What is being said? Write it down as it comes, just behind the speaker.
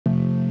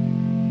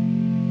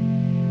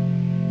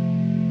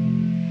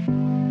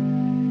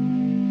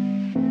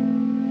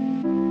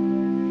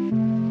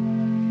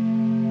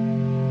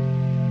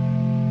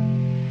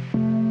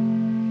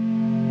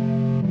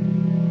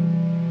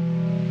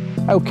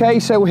Okay,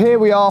 so here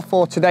we are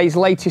for today's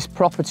latest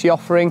property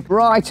offering.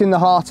 Right in the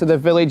heart of the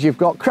village, you've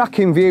got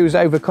cracking views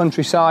over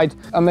countryside,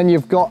 and then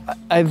you've got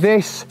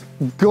this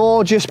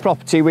gorgeous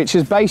property which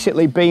has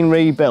basically been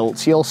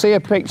rebuilt. You'll see a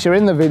picture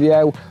in the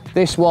video.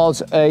 This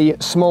was a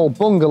small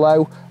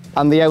bungalow,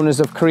 and the owners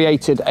have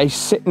created a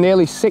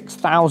nearly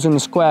 6,000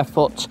 square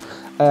foot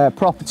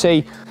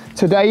property.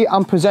 Today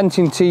I'm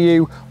presenting to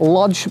you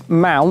Lodge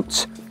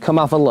Mount. Come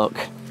have a look.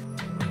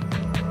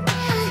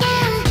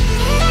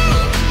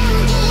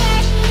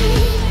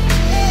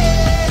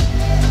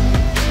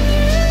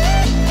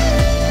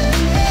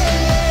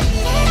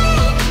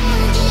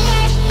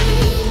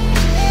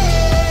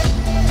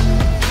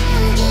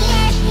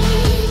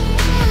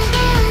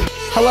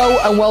 Hello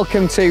and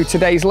welcome to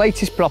today's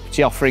latest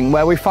property offering,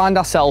 where we find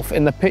ourselves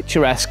in the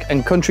picturesque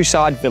and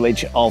countryside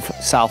village of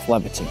South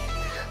Leverton.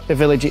 The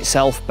village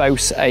itself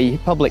boasts a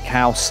public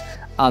house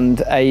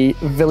and a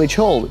village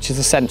hall, which is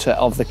the centre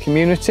of the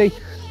community.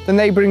 The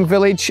neighbouring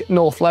village,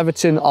 North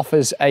Leverton,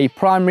 offers a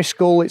primary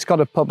school. It's got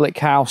a public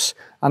house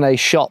and a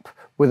shop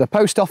with a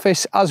post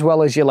office, as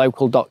well as your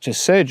local doctor's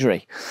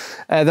surgery.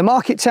 The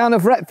market town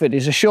of Retford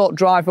is a short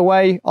drive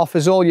away,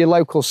 offers all your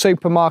local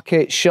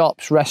supermarkets,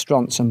 shops,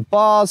 restaurants and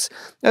bars,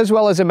 as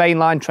well as a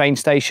mainline train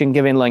station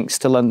giving links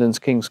to London's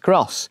King's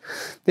Cross.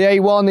 The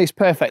A1 is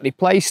perfectly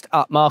placed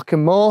at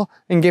Markham Moor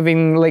and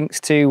giving links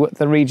to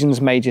the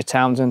region's major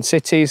towns and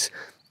cities.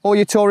 All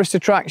your tourist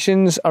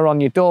attractions are on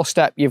your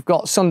doorstep. You've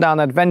got Sundown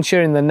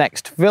Adventure in the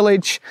next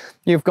village.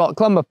 You've got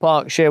Clumber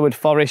Park, Sherwood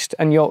Forest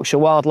and Yorkshire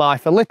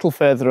Wildlife a little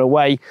further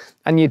away.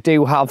 And you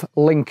do have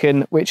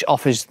Lincoln, which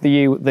offers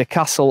you the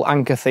castle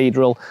and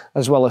cathedral,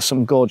 as well as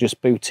some gorgeous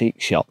boutique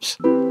shops.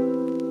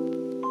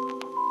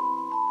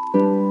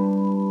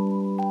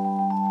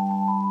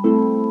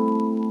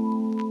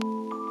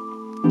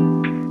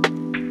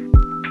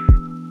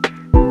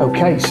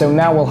 Okay, so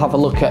now we'll have a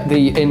look at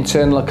the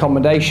internal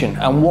accommodation,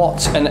 and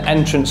what an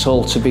entrance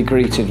hall to be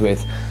greeted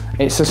with.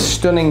 It's a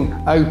stunning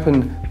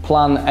open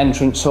plan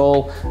entrance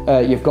hall.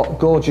 You've got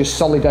gorgeous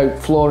solid oak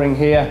flooring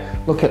here.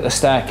 Look at the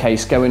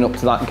staircase going up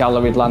to that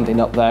galleried landing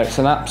up there. It's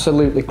an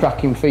absolutely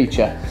cracking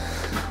feature.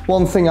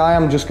 One thing I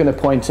am just going to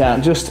point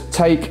out, just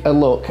take a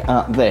look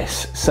at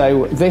this.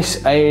 So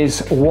this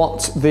is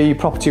what the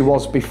property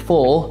was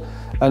before,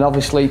 and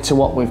obviously to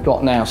what we've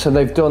got now. So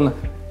they've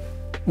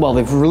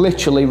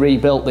literally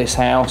rebuilt this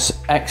house,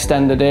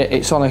 extended it.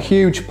 It's on a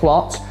huge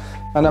plot,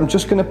 and I'm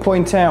just going to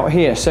point out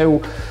here.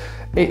 So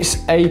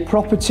it's a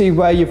property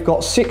where you've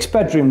got 6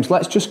 bedrooms.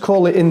 Let's just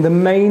call it in the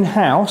main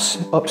house.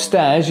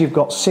 Upstairs, you've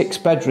got 6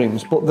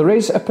 bedrooms, but there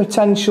is a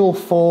potential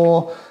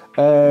for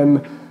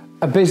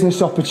a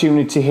business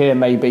opportunity here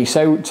maybe.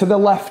 So to the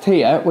left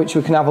here, which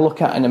we can have a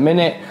look at in a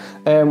minute,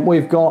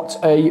 we've got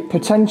a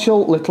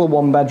potential little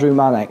 1-bedroom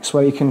annex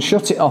where you can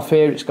shut it off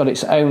here. It's got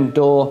its own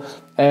door,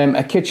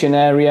 a kitchen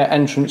area,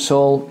 entrance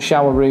hall,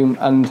 shower room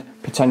and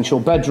potential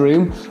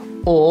bedroom,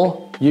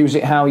 or use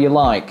it how you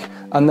like.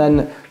 And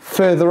then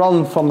further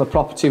on from the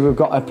property, we've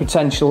got a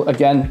potential,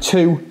 again,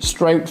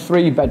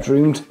 2/3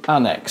 bedroomed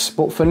annex.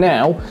 But for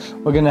now,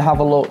 we're going to have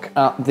a look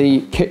at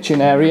the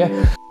kitchen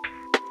area.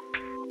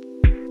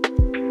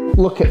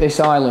 Look at this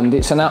island,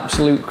 it's an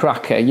absolute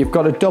cracker. You've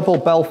got a double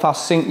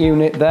Belfast sink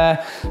unit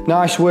there,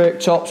 nice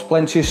worktops,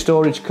 plenty of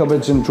storage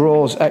cupboards and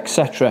drawers,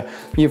 etc.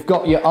 You've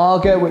got your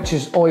Argo, which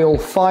is oil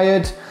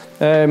fired,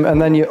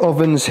 and then your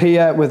ovens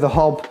here with the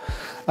hob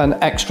and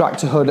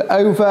extractor hood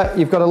over.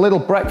 You've got a little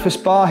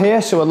breakfast bar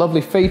here, so a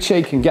lovely feature.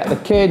 You can get the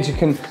kids,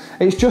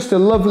 it's just a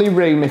lovely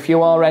room if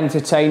you are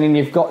entertaining.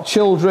 You've got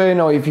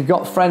children or if you've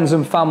got friends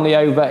and family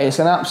over. It's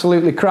an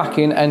absolutely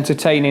cracking,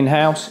 entertaining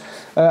house.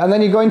 And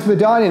then you go into the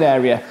dining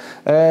area.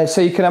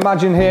 So you can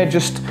imagine here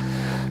just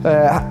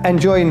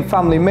enjoying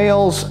family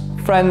meals,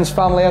 friends,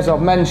 family, as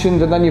I've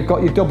mentioned, and then you've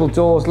got your double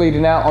doors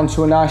leading out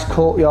onto a nice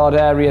courtyard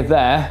area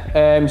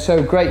there.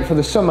 So great for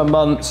the summer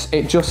months.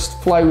 It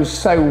just flows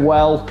so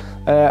well.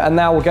 And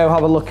now we'll go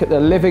have a look at the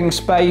living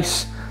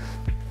space.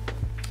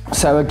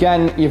 So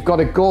again, you've got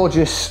a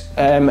gorgeous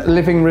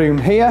living room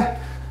here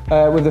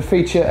with a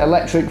feature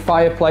electric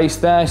fireplace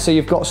there. So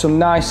you've got some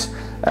nice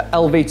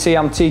LVT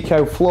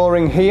Antico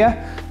flooring here,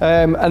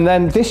 and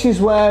then this is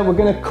where we're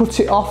going to cut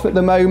it off at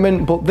the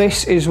moment, but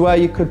this is where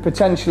you could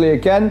potentially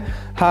again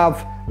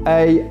have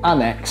a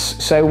annex.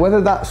 So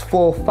whether that's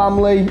for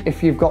family,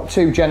 if you've got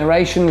 2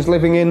 generations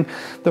living in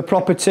the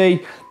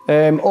property,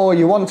 or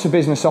you want a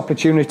business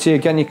opportunity,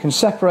 again you can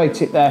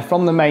separate it there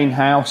from the main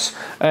house,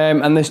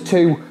 and there's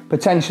 2,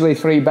 potentially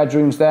 3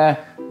 bedrooms there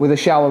with a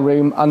shower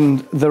room and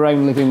their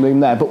own living room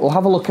there. But we'll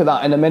have a look at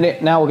that in a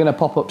minute. Now we're going to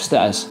pop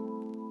upstairs.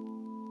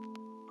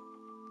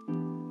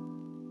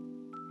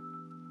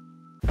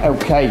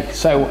 Okay,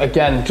 so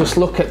again, just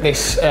look at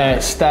this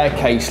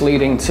staircase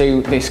leading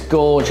to this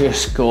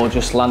gorgeous,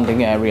 gorgeous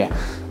landing area.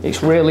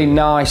 It's really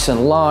nice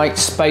and light,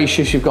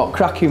 spacious. You've got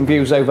cracking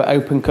views over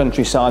open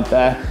countryside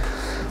there.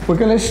 We're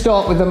going to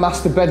start with the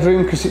master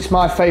bedroom because it's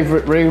my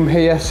favourite room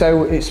here,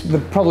 so it's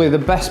probably the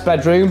best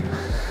bedroom.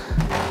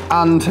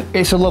 and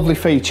it's a lovely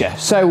feature.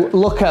 So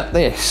look at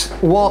this,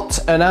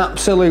 what an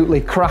absolutely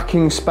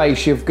cracking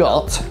space you've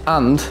got,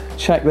 and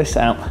check this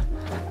out.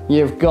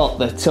 You've got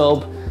the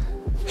tub,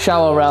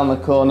 shower around the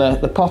corner,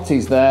 the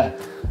potty's there,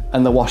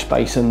 and the wash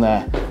basin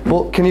there.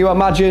 But can you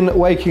imagine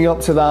waking up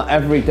to that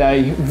every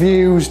day?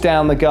 Views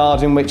down the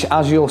garden, which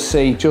as you'll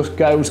see, just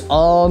goes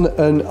on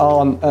and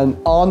on and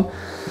on.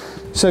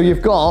 So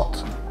you've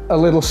got a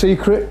little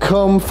secret,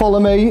 come follow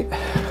me.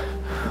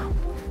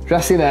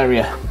 Dressing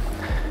area.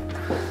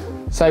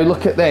 So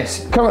look at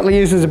this, currently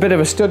used as a bit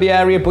of a study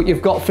area, but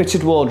you've got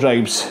fitted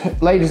wardrobes.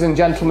 Ladies and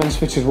gentlemen's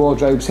fitted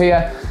wardrobes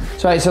here.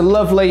 So it's a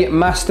lovely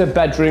master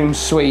bedroom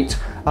suite.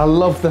 I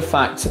love the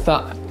fact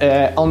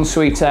that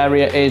ensuite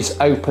area is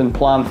open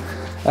plan.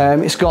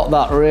 It's got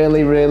that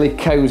really, really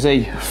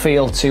cozy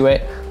feel to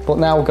it. But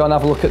now we'll go and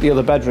have a look at the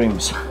other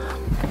bedrooms.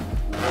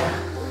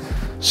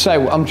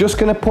 So I'm just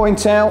going to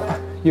point out,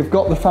 you've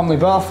got the family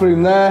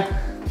bathroom there.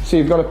 So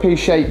you've got a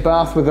P-shaped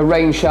bath with a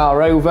rain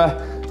shower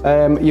over.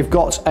 You've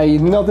got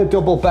another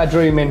double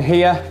bedroom in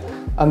here,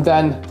 and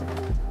then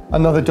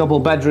another double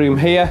bedroom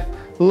here.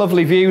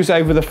 Lovely views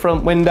over the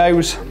front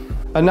windows.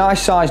 A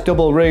nice sized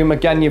double room,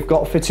 again you've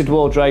got fitted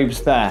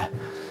wardrobes there.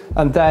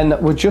 And then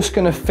we're just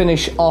going to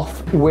finish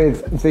off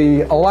with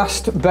the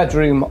last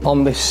bedroom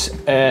on this,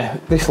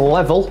 this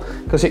level,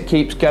 because it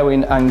keeps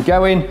going and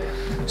going.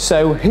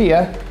 So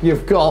here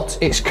you've got,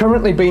 it's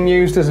currently being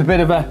used as a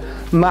bit of a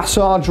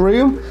massage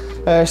room.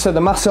 So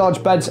the massage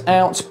bed's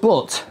out,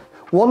 but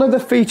one of the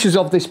features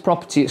of this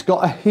property, it's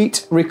got a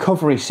heat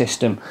recovery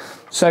system.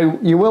 So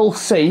you will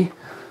see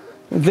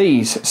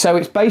these. So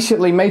it's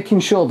basically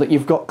making sure that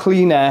you've got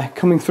clean air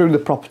coming through the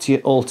property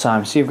at all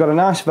times. So you've got a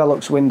nice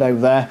Velux window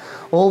there.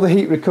 All the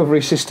heat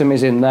recovery system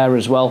is in there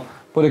as well.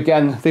 But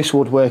again, this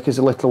would work as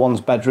a little one's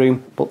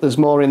bedroom, but there's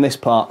more in this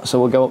part, so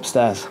we'll go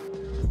upstairs.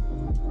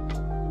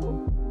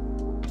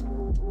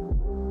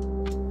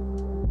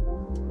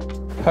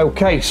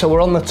 Okay, so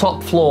we're on the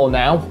top floor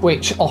now,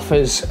 which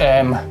offers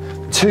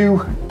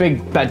two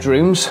big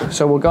bedrooms.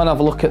 So we'll go and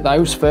have a look at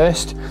those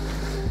first.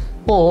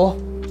 Or,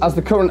 as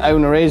the current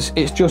owner is,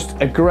 it's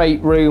just a great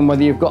room,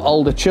 whether you've got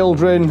older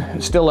children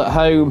still at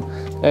home.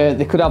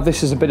 They could have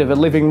this as a bit of a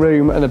living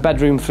room and a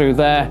bedroom through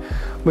there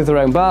with their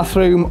own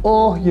bathroom,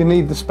 or you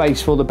need the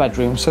space for the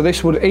bedroom. So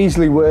this would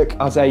easily work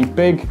as a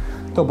big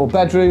double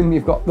bedroom.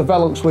 You've got the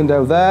Velux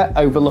window there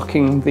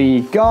overlooking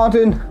the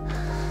garden.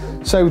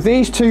 So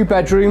these two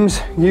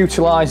bedrooms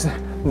utilise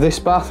this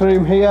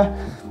bathroom here.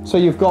 So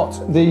you've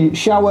got the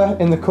shower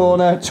in the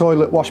corner,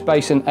 toilet, wash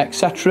basin,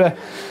 etc.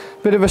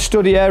 Bit of a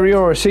study area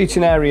or a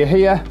seating area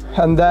here,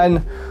 and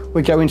then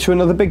we go into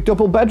another big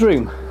double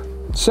bedroom.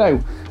 So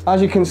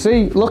as you can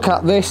see, look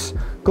at this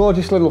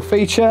gorgeous little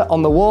feature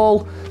on the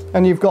wall,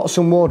 and you've got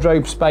some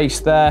wardrobe space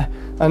there,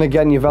 and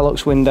again your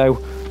Velux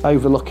window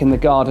overlooking the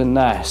garden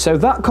there. So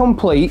that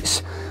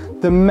completes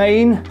the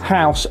main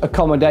house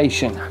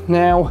accommodation.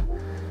 Now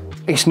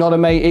it's not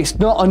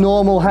a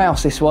normal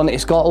house, this one.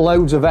 It's got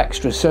loads of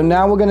extras. So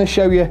now we're going to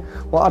show you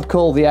what I'd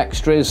call the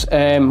extras,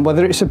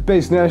 whether it's a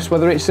business,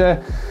 whether it's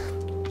a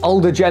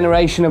older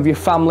generation of your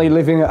family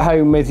living at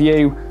home with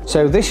you.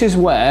 So this is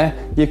where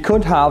you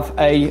could have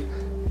a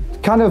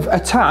kind of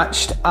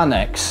attached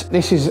annex.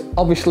 This is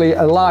obviously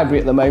a library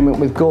at the moment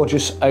with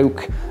gorgeous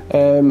oak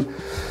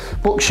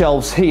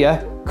bookshelves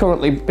here,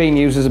 currently being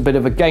used as a bit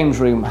of a games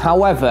room.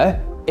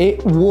 However,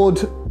 it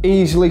would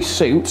easily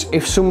suit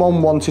if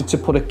someone wanted to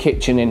put a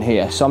kitchen in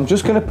here. So I'm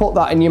just going to put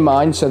that in your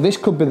mind. So this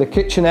could be the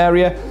kitchen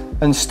area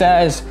and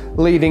stairs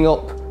leading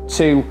up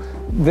to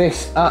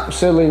this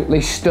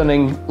absolutely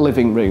stunning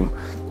living room.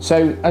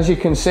 So as you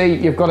can see,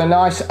 you've got a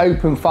nice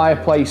open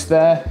fireplace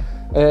there.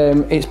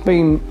 It's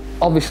been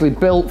obviously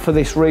built for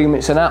this room.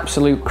 It's an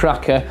absolute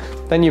cracker.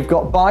 Then you've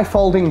got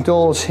bifolding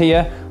doors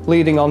here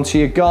leading onto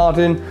your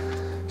garden.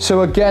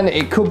 So again,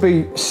 it could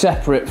be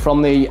separate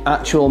from the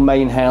actual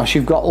main house.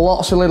 You've got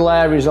lots of little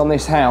areas on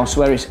this house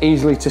where it's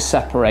easily to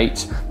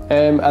separate.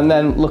 And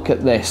then look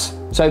at this.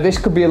 So this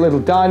could be a little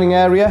dining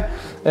area,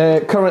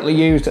 currently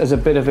used as a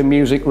bit of a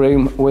music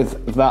room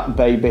with that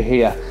baby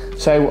here.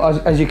 So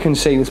as you can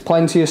see, there's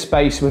plenty of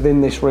space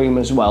within this room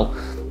as well.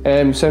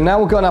 So now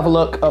we'll go and have a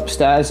look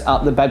upstairs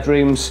at the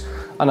bedrooms,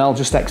 and I'll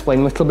just explain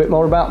a little bit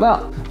more about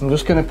that. I'm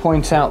just going to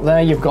point out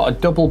there, you've got a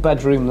double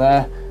bedroom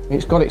there.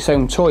 It's got its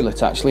own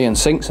toilet actually and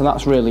sinks, and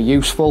that's really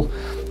useful.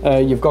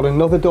 You've got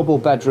another double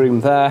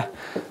bedroom there,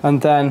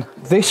 and then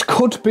this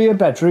could be a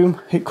bedroom.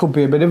 It could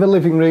be a bit of a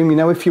living room, you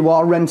know, if you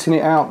are renting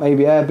it out,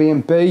 maybe Air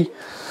B&B.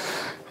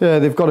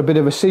 They've got a bit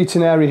of a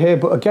seating area here,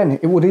 but again,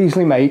 it would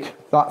easily make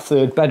that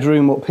third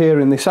bedroom up here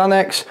in this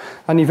annex,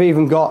 and you've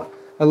even got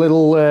a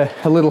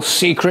little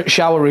secret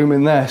shower room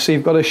in there. So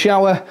you've got a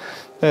shower,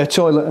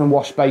 toilet and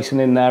wash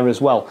basin in there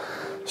as well.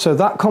 So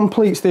that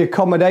completes the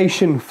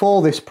accommodation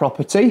for this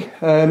property.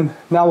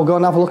 Now we'll go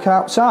and have a look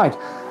outside,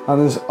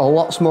 and there's a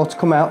lots more to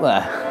come out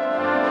there.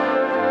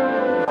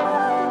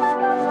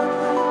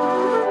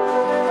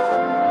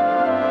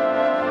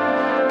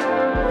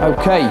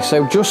 Okay,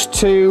 so just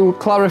to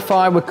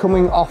clarify, we're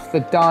coming off the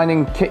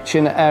dining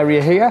kitchen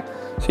area here.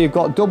 So you've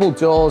got double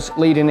doors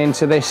leading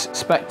into this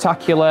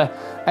spectacular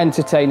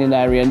entertaining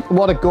area. And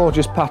what a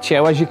gorgeous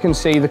patio. As you can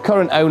see, the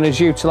current owners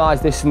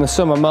utilise this in the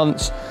summer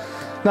months.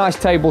 Nice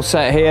table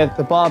set here,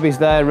 the barbie's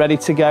there ready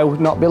to go,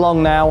 not be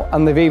long now,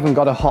 and they've even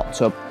got a hot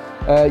tub.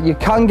 You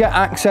can get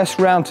access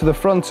round to the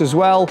front as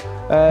well.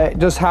 It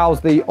does house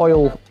the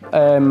oil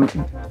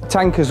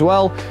tank as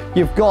well.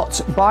 You've got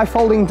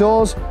bifolding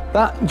doors.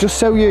 That, just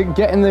so you're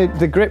getting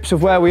the grips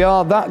of where we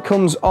are, that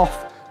comes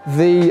off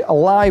the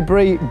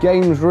library,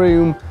 games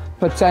room,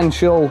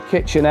 potential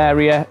kitchen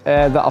area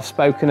that I've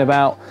spoken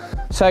about.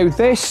 So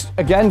this,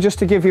 again, just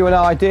to give you an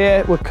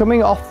idea, we're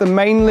coming off the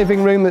main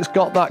living room that's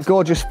got that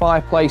gorgeous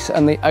fireplace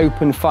and the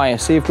open fire.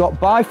 So you've got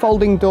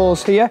bifolding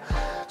doors here.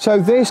 So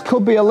this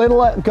could be a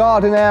little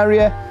garden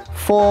area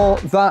for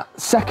that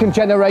second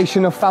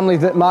generation of family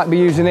that might be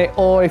using it,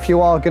 or if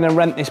you are going to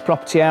rent this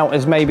property out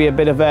as maybe a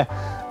bit of an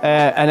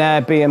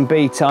Air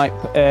B&B type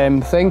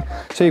thing.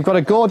 So you've got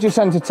a gorgeous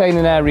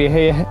entertaining area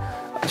here,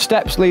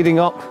 steps leading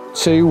up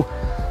to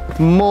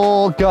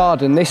more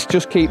garden. This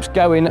just keeps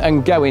going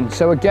and going.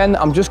 So again,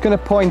 I'm just going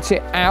to point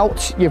it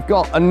out. You've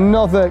got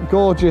another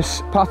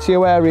gorgeous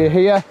patio area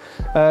here,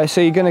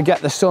 so you're going to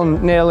get the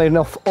sun nearly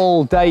enough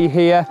all day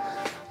here.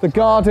 The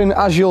garden,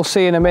 as you'll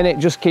see in a minute,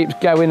 just keeps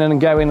going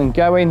and going and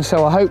going.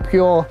 So I hope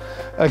you're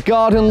a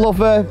garden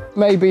lover.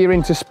 Maybe you're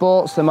into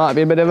sports. There might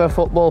be a bit of a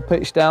football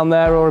pitch down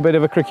there, or a bit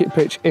of a cricket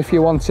pitch if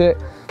you want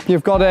it.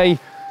 You've got a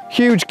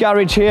huge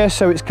garage here,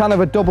 so it's kind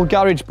of a double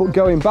garage but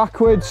going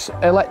backwards.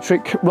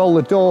 Electric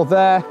roller door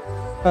there,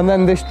 and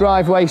then this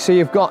driveway. So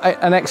you've got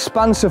an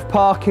expanse of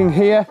parking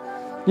here.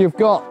 You've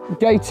got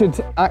gated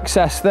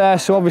access there,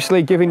 so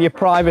obviously giving you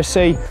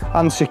privacy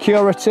and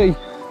security.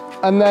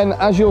 And then,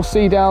 as you'll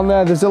see down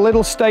there, there's a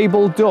little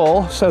stable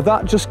door, so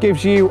that just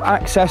gives you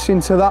access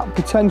into that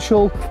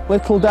potential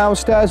little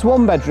downstairs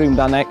one-bedroom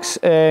annex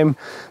that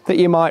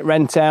you might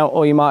rent out,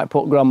 or you might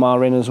put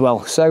grandma in as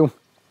well. So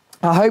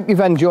I hope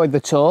you've enjoyed the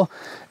tour.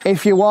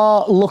 If you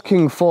are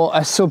looking for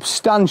a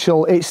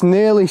substantial, it's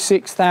nearly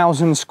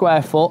 6,000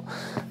 square foot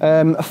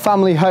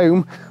family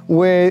home,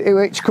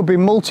 which could be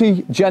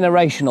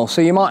multi-generational. So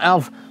you might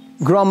have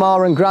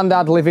grandma and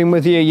granddad living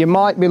with you. You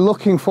might be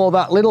looking for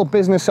that little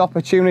business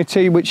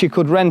opportunity which you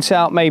could rent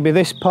out, maybe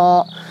this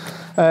part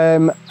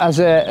as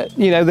a,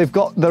 you know, they've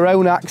got their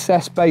own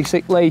access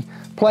basically.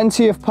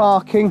 Plenty of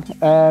parking,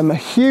 a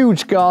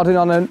huge garden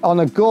on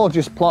a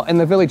gorgeous plot in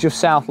the village of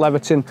South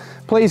Leverton.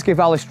 Please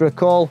give Alistair a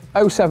call,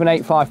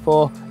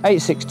 07854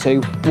 862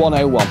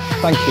 101.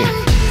 Thank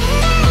you.